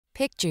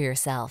Picture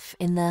yourself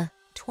in the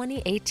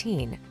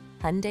 2018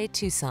 Hyundai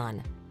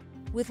Tucson.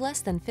 With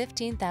less than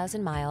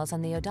 15,000 miles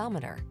on the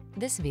odometer,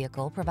 this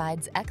vehicle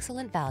provides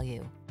excellent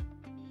value.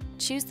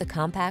 Choose the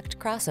compact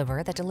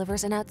crossover that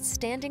delivers an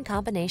outstanding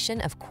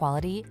combination of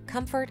quality,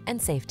 comfort,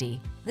 and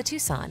safety, the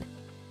Tucson.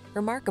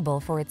 Remarkable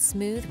for its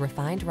smooth,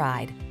 refined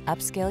ride,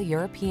 upscale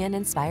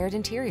European-inspired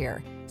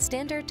interior,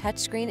 standard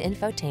touchscreen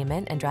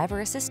infotainment and driver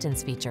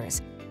assistance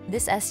features,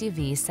 this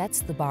SUV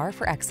sets the bar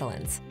for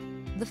excellence.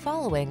 The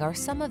following are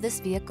some of this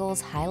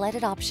vehicle's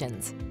highlighted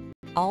options: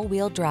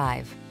 all-wheel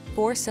drive,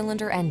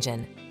 4-cylinder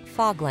engine,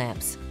 fog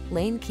lamps,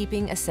 lane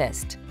keeping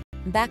assist,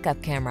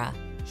 backup camera,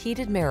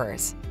 heated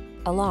mirrors,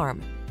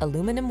 alarm,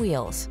 aluminum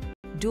wheels,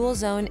 dual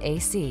zone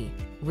AC,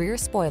 rear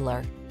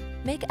spoiler.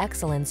 Make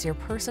excellence your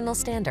personal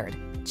standard.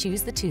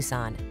 Choose the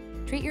Tucson.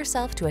 Treat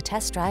yourself to a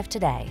test drive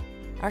today.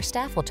 Our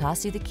staff will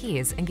toss you the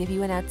keys and give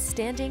you an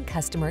outstanding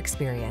customer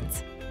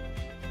experience.